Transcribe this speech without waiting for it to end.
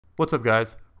What's up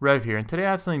guys, Rev here, and today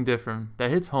I have something different that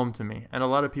hits home to me and a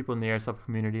lot of people in the Airsoft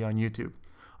community on YouTube.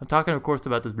 I'm talking of course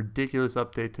about this ridiculous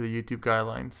update to the YouTube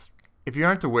guidelines. If you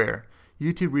aren't aware,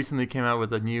 YouTube recently came out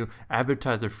with a new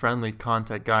advertiser-friendly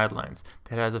content guidelines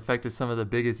that has affected some of the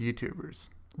biggest YouTubers.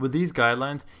 With these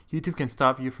guidelines, YouTube can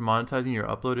stop you from monetizing your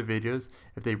uploaded videos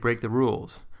if they break the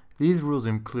rules. These rules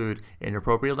include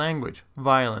inappropriate language,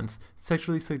 violence,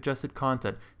 sexually suggested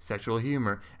content, sexual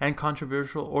humor, and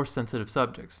controversial or sensitive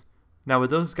subjects. Now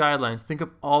with those guidelines, think of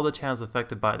all the channels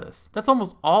affected by this. That's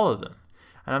almost all of them.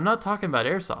 And I'm not talking about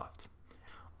Airsoft.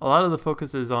 A lot of the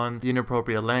focus is on the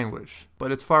inappropriate language,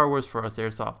 but it's far worse for us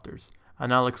Airsofters,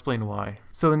 and I'll explain why.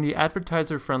 So in the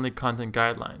advertiser-friendly content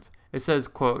guidelines, it says,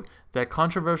 quote, that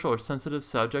controversial or sensitive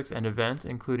subjects and events,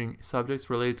 including subjects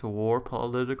related to war,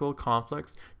 political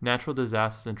conflicts, natural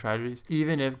disasters, and tragedies,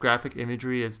 even if graphic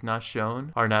imagery is not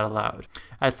shown, are not allowed.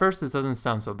 At first, this doesn't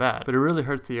sound so bad, but it really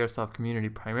hurts the Airsoft community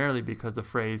primarily because the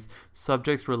phrase,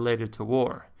 subjects related to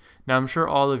war. Now, I'm sure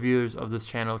all the viewers of this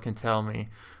channel can tell me,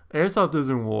 Airsoft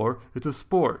isn't war, it's a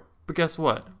sport. But guess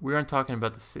what? We aren't talking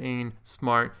about the sane,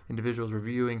 smart individuals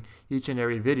reviewing each and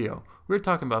every video. We're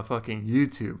talking about fucking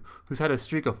YouTube, who's had a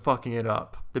streak of fucking it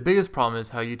up. The biggest problem is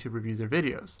how YouTube reviews their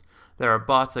videos. There are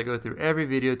bots that go through every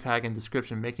video tag and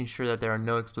description making sure that there are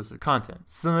no explicit content.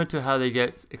 Similar to how they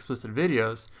get explicit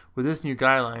videos, with this new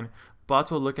guideline,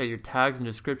 bots will look at your tags and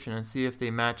description and see if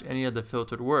they match any of the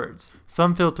filtered words.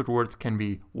 Some filtered words can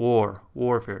be war,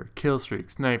 warfare,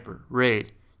 killstreak, sniper,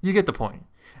 raid. You get the point.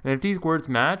 And if these words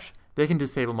match, they can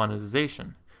disable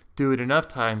monetization. Do it enough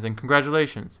times and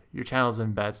congratulations, your channel's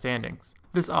in bad standings.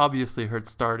 This obviously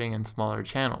hurts starting and smaller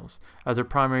channels, as their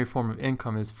primary form of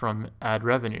income is from ad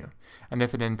revenue. And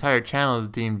if an entire channel is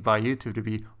deemed by YouTube to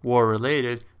be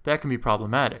war-related, that can be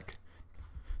problematic.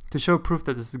 To show proof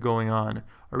that this is going on,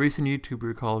 a recent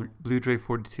YouTuber called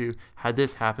BlueDray42 had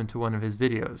this happen to one of his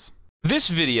videos. This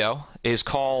video is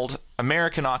called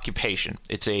American Occupation.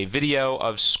 It's a video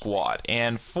of Squad,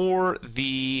 and for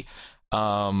the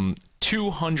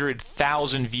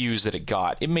 200,000 views that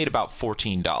it made about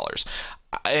 $14.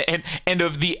 And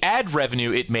of the ad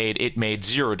revenue it made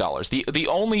 $0. The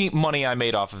only money I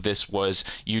made off of this was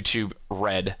YouTube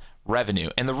Red revenue.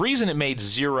 And the reason it made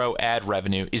zero ad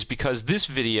revenue is because this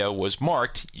video was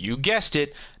marked, you guessed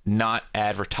it, not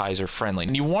advertiser friendly.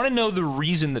 And you want to know the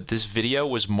reason that this video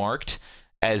was marked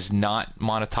as not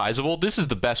monetizable? This is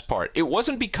the best part. It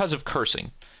wasn't because of cursing.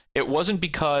 It wasn't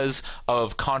because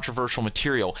of controversial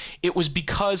material. It was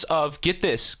because of, get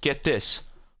this,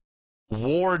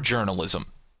 war journalism.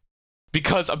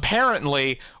 Because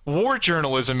apparently, war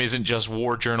journalism isn't just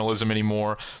war journalism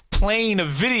anymore. Playing a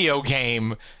video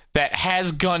game that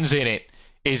has guns in it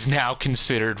is now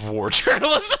considered war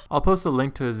journalism. I'll post a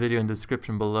link to his video in the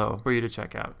description below for you to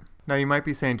check out. Now you might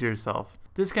be saying to yourself,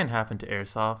 this can't happen to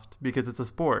Airsoft because it's a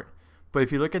sport. But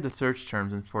if you look at the search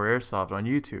terms for Airsoft on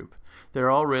YouTube, they're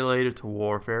all related to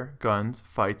warfare, guns,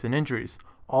 fights, and injuries,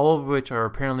 all of which are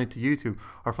apparently to YouTube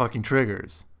are fucking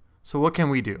triggers. So what can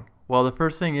we do? Well, the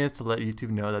first thing is to let YouTube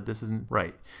know that this isn't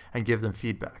right and give them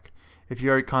feedback. If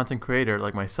you're a content creator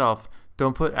like myself,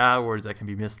 don't put ad words that can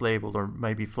be mislabeled or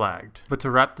might be flagged. But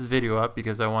to wrap this video up,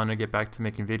 because I want to get back to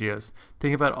making videos,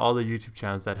 think about all the YouTube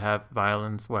channels that have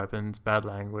violence, weapons, bad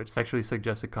language, sexually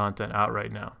suggested content out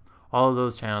right now. All of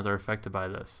those channels are affected by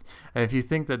this. And if you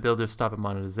think that they'll just stop at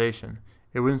monetization,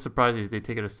 it wouldn't surprise you if they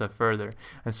take it a step further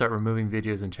and start removing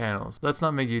videos and channels. Let's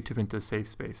not make YouTube into a safe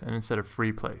space and instead a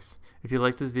free place. If you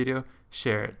like this video,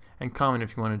 share it, and comment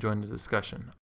if you want to join the discussion.